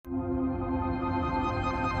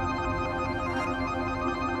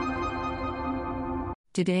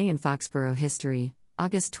Today in Foxborough history,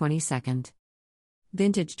 August 22nd.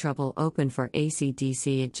 Vintage Trouble opened for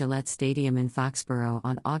AC/DC at Gillette Stadium in Foxborough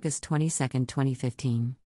on August 22,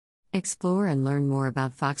 2015. Explore and learn more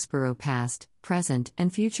about Foxborough past, present,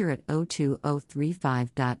 and future at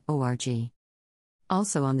 02035.org.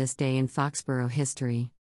 Also on this day in Foxborough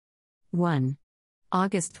history. 1.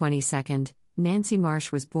 August 22, Nancy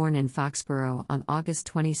Marsh was born in Foxborough on August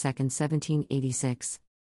 22, 1786.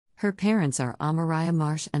 Her parents are Amariah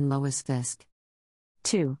Marsh and Lois Fisk.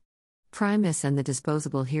 2. Primus and the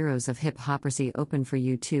Disposable Heroes of Hip Hoppersy opened for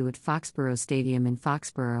U2 at Foxborough Stadium in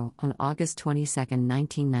Foxborough on August 22,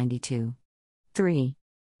 1992. 3.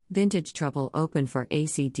 Vintage Trouble opened for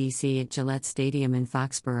AC/DC at Gillette Stadium in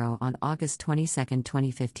Foxborough on August 22,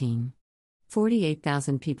 2015.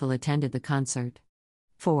 48,000 people attended the concert.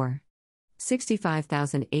 4.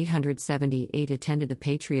 65,878 attended the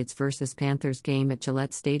Patriots vs. Panthers game at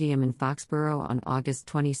Gillette Stadium in Foxborough on August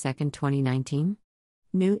 22, 2019.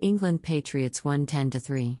 New England Patriots won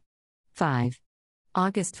 10-3. 5.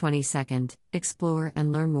 August 22nd, explore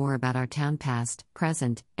and learn more about our town past,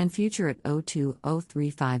 present, and future at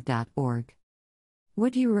 02035.org.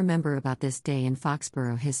 What do you remember about this day in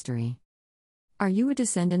Foxborough history? Are you a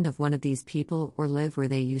descendant of one of these people or live where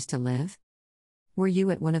they used to live? Were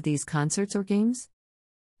you at one of these concerts or games?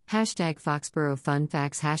 #Foxborough Fun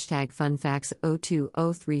Facts #Fun Facts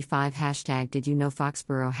 02035 #Did you know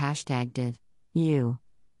Foxborough #Did you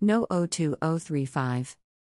know 02035